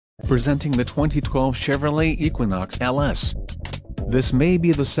Presenting the 2012 Chevrolet Equinox LS. This may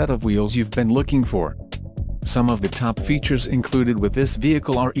be the set of wheels you've been looking for. Some of the top features included with this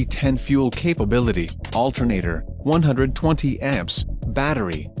vehicle are E10 fuel capability, alternator, 120 amps,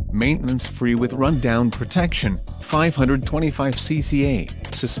 battery, maintenance-free with rundown protection, 525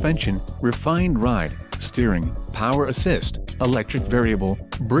 cca, suspension, refined ride, steering, power assist, electric variable,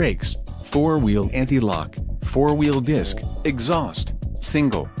 brakes, 4-wheel anti-lock, 4-wheel disc, exhaust,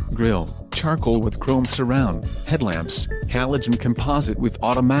 single, grille, charcoal with chrome surround, headlamps, halogen composite with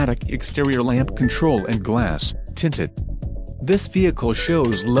automatic exterior lamp control and glass, tinted. This vehicle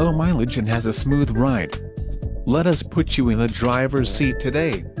shows low mileage and has a smooth ride. Let us put you in the driver's seat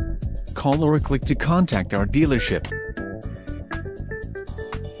today. Call or click to contact our dealership.